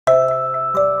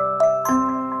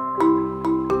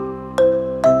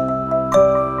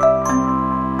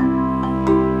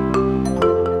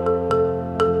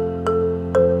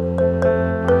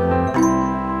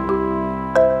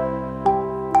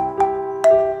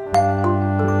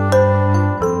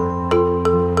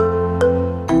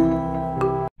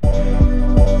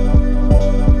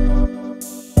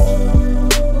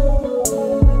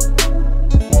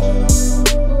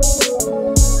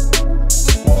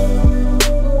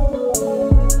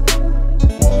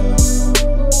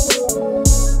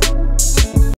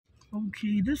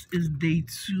day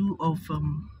 2 of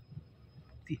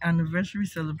the anniversary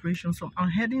celebration. So I'm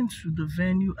heading to the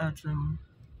venue at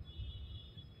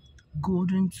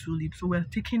Golden Tulip. So we're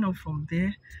taking off from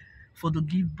there for the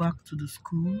give back to the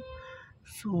school.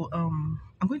 So I'm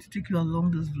going to take you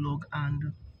along this vlog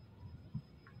and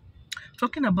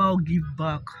talking about give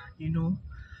back. You know,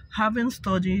 having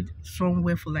studied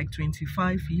somewhere for like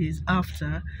 25 years,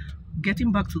 after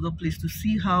getting back to the place to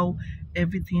see how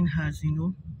everything has, you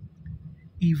know,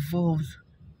 evolved.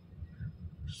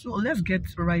 So let's get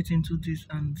right into this,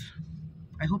 and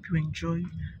I hope you enjoy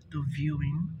the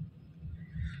viewing.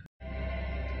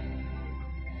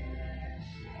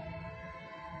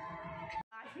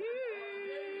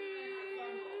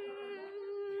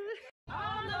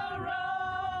 On the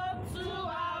road to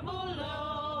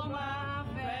Abuloma,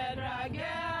 Federal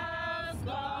Girls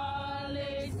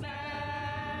College stands.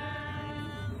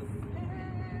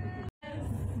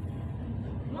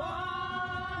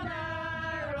 Mother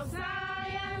of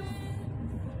science,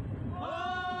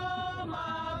 home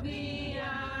of the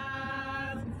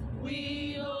arts,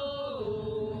 we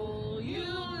owe you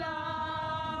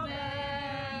love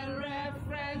and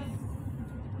reference.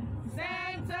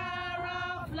 Center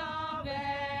of love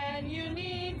and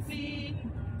unity,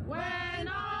 where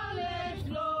knowledge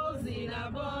flows in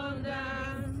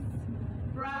abundance,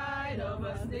 pride of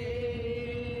a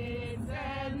state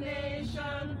and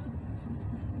nation,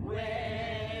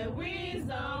 where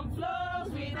wisdom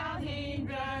flows without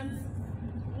hindrance,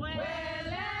 where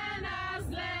learners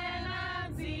learn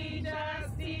and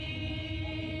teachers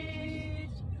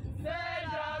teach.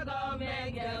 Federal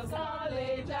Government Girls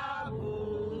College,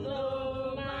 Abuloma.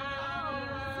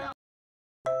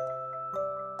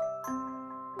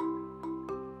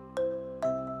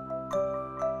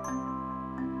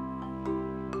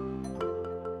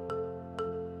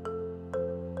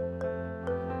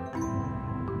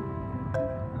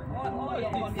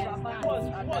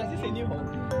 What is this, a new hall?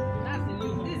 That's the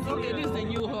new hall. Okay, this is the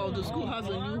new hall. The school has a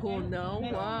new hall now.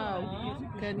 Wow.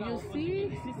 Can you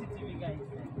see?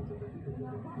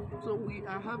 So we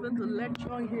are having the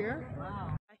lecture here.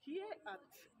 Wow. Here at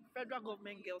Federal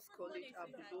Government Girls College,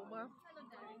 Abuloma.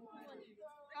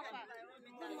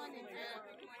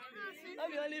 Not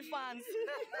the only fans.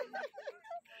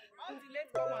 All the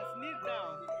latecomers, kneel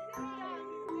down.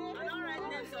 I don't write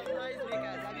names of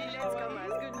noisemakers. I mean,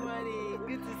 latecomers. Good morning.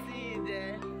 Good to see you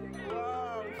there.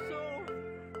 Wow, so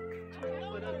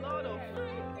with a lot of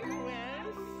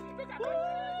influence.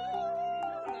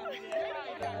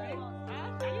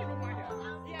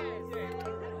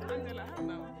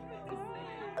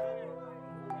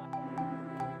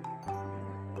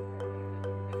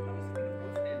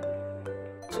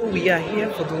 So we are here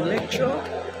for the lecture,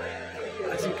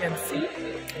 as you can see.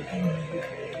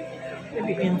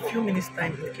 Maybe in a few minutes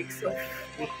time it kicks off.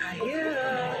 We are here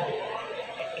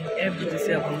in FGC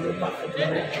Abuloma for the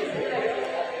lecture.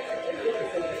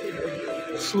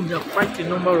 So there are quite a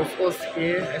number of us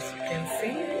here, as you can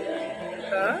see.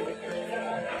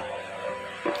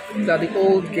 These are the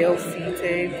old girls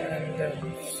seated,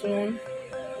 and soon.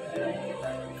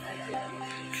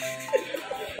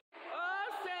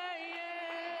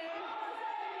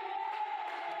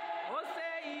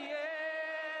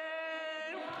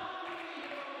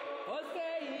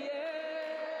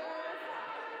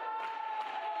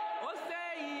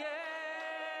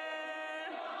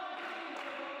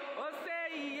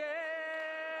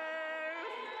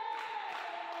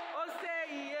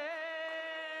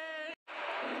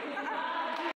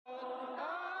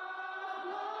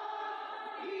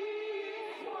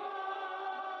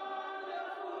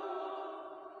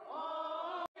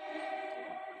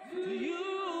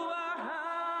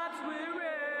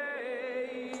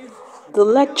 The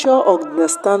lecture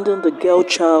Understanding the Girl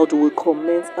Child will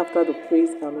commence after the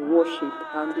praise and worship,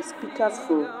 and the speakers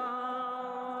for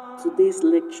today's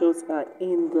lectures are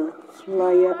in the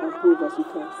flyer above, as you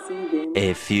can see them.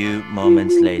 A few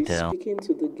moments later. Speaking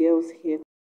to the girls here.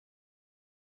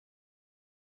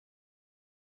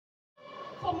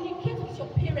 Communicate with your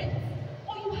parents,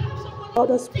 or you have someone.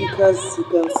 Other speakers, you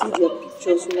can see their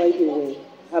pictures while they were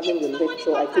having the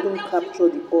lecture. I couldn't capture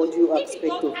the audio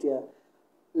aspect of their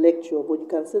lecture, but you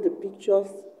can see the pictures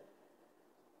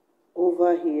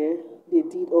over here. They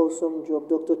did awesome job.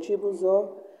 Dr.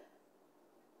 Chibuzo,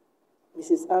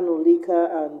 Mrs. Anolika,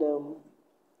 and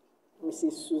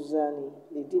Mrs. Suzani,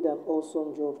 they did an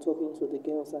awesome job talking to the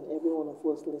girls and every one of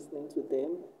us listening to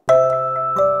them.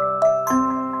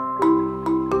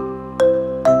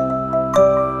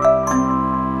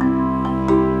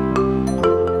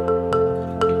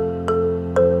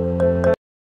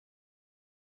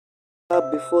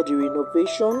 Before the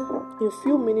renovation, in a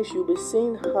few minutes you'll be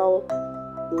seeing how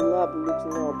the lab looks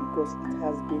now because it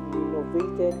has been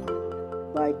renovated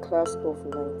by class of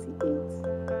 98.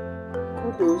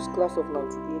 Kudos, class of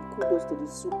 98. Kudos to the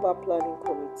super planning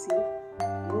committee.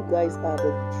 You guys are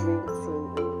the dream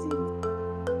team indeed.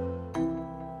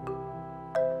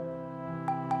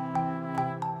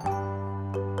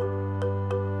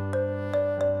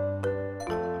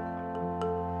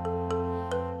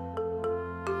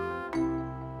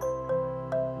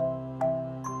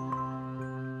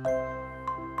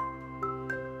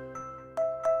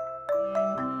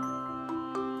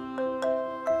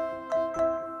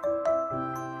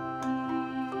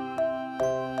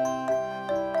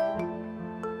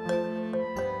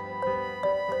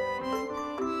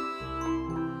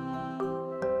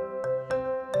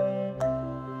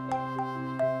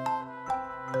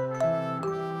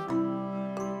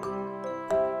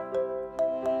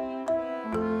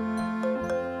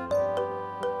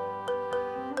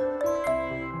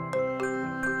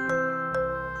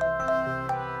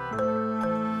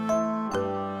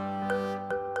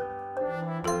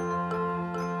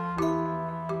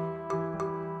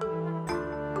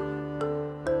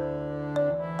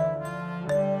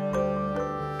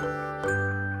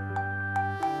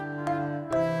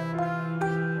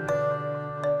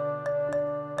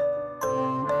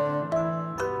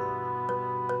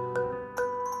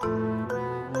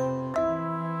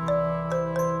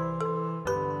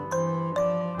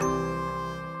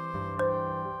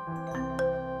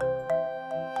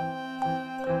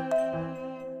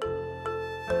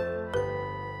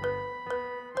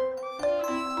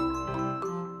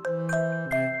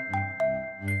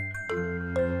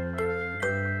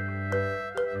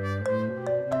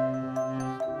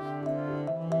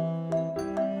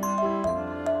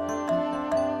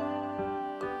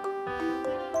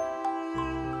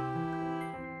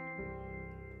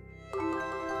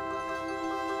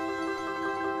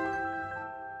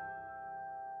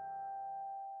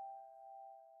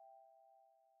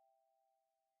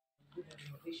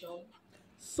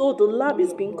 So the lab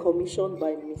is being commissioned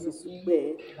by Mrs.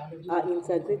 Ube, our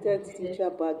integrated teacher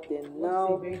back then,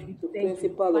 now the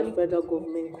principal of Federal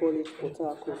Government College, Port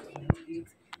Harcourt. We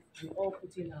all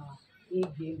put in our A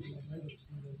game and we're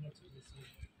here today.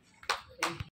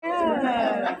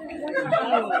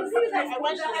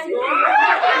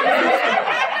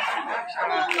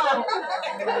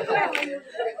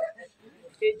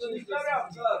 To the glory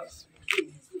of God,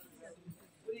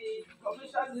 we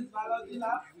commissioned this biology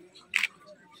lab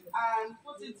and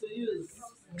put it to use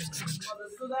for the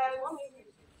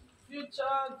students,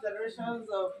 future generations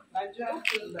of Nigerian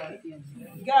children,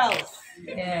 girls.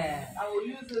 Yeah. I will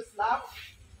use this lab.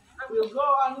 We'll go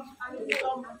on to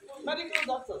become medical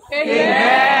doctors.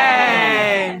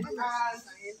 Amen. And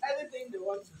anything they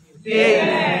want to do.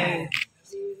 Amen.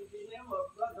 In the name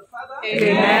of God the Father,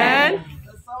 Amen.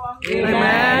 the Son,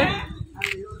 Amen. and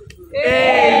the Holy Spirit.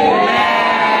 Amen.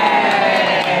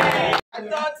 I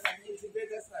thought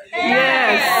integrated science.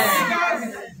 Yes.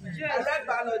 I read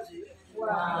biology.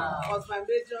 Wow. Was my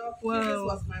major. Wow. Physics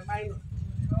was my minor.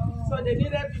 So they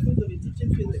needed people to be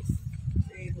teaching physics.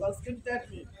 They conscripted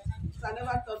me. So I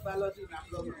never taught biology in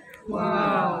Abuloma.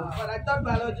 Wow. But I taught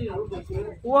biology in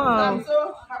Rubo. Wow. I'm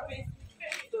so happy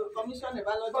to commission a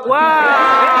biology.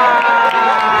 Wow.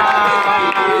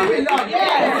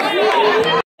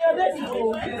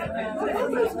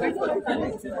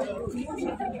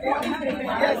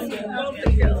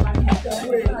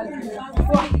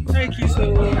 Thank you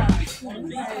so much.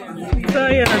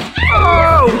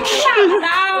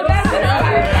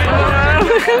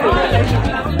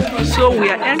 So we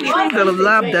are entering the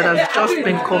lab that has just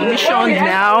been commissioned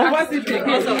now.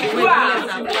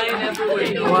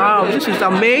 Wow, this is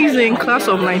amazing. Class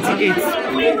of 98.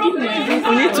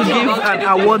 We need to give an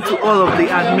award to all of the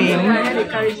admin.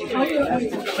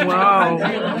 Wow.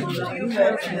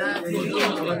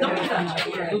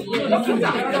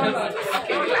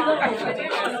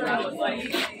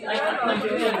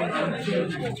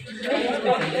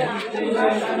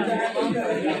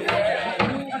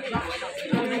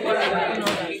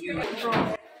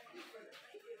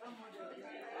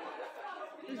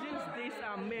 Isn't this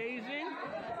amazing?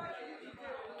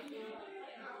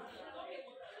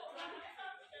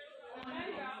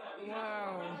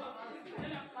 Wow.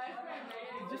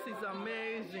 This is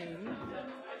amazing.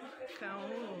 Come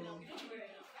on.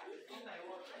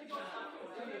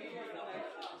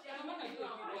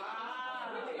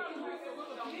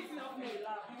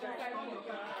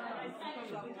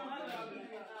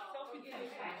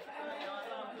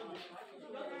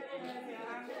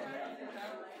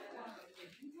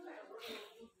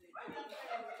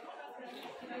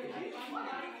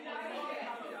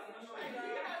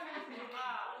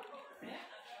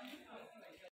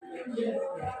 So,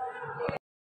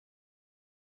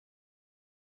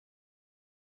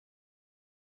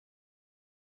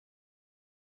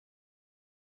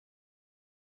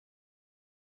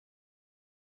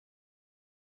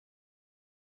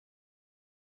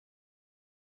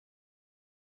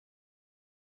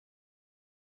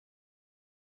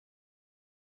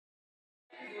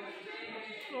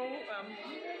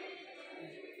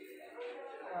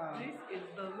 this is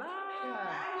the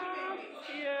last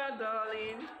year,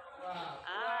 darling.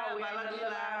 Wow, we are in the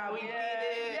lab. We did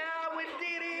it. Yeah, we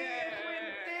did it. We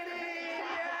did it.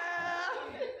 Yeah.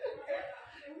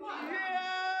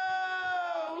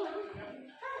 Yeah.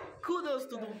 Kudos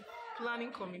to the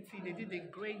planning committee. They did a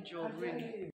great job,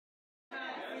 really.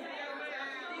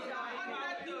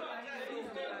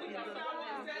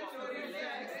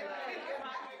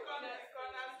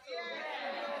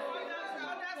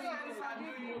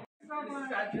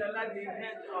 Adiola, the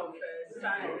head of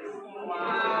science.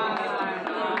 Wow.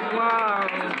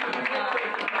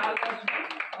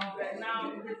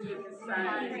 Now,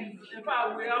 science. In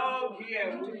fact, we're all here.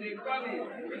 We'll be running.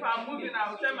 If I'm moving,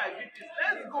 I'll tell my VPs,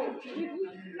 let's go.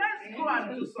 Let's go and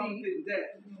do something there.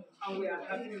 And we are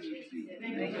happy with you.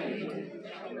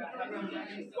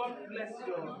 God bless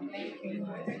your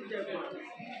endeavor.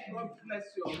 God bless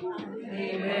your home.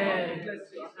 Amen. God bless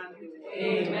your handiwork.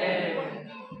 Amen. God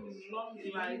give you long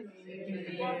life.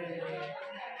 God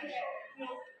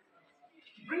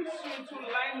brings you to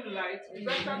limelight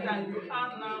better than you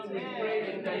are now. We pray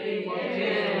in the name of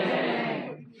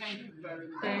Jesus. Thank you very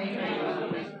much. Thank you.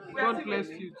 God bless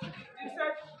you too. You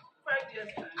said 5 years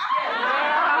time.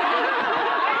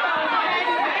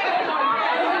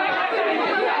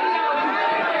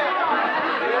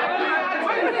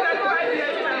 When you said 5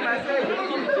 years time, I said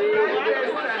 5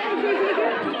 years time. You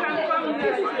can come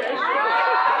next year.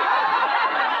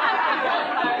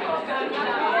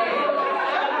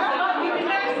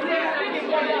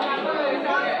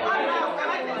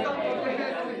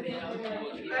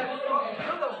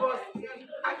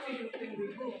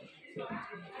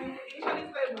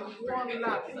 One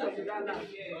lap, that lap.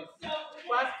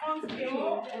 But once we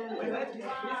let this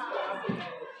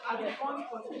as the fund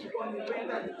continue on the way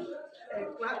that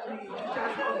class the teachers of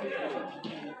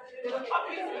there's an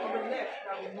office on the left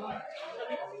that we want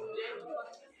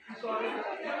because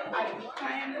at the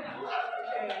time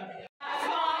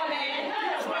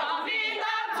Scrubbing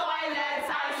the toilets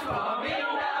and scrubbing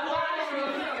the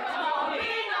washroom,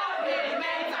 scrubbing the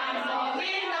pavement and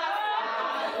scrubbing the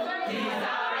floor. These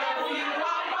are a few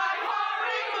of my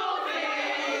horrible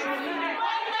things.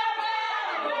 When the bell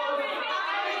goes, I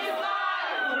is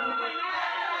life, and I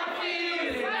feel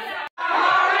it.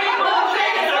 Horrible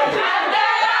things, and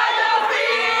then I just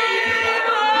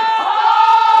feel.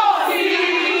 Oh, see.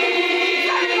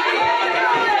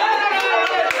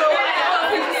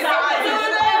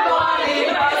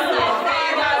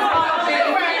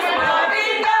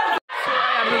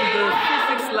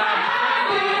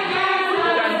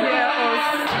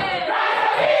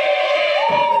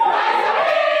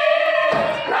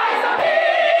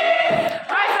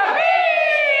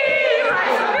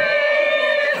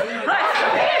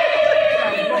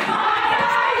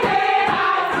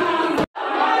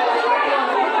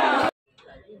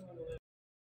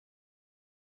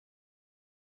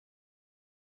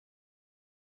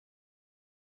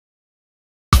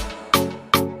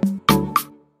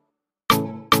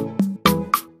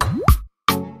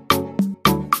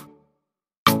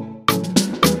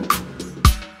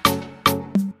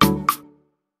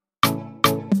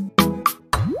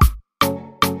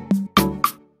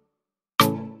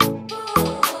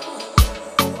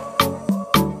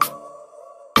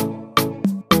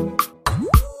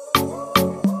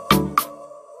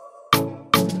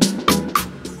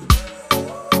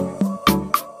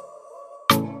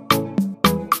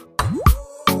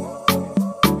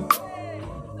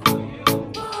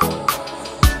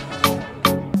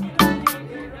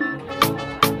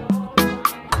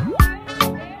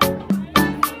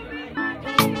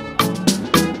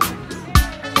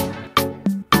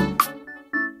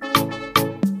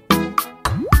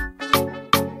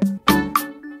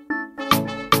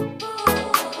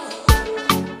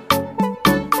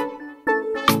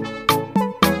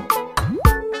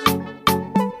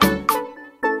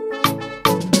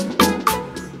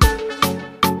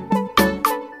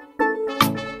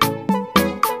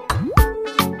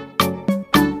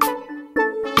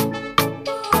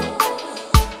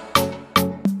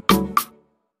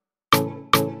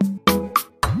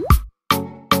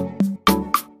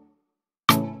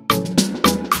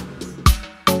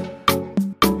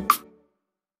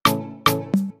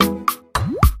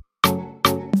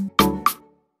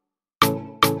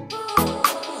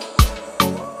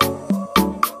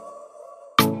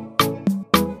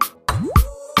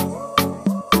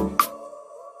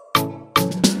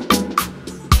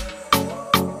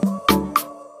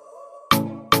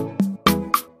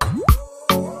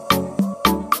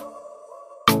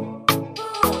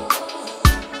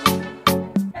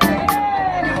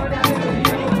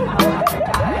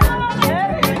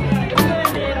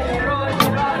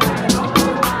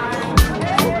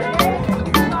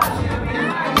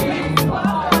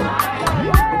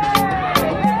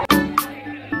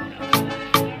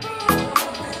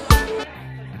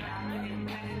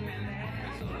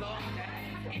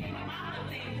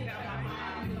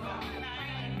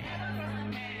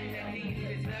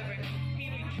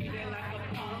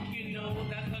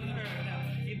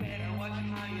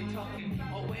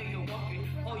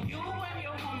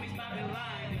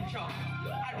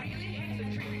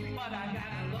 but I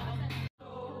got a lot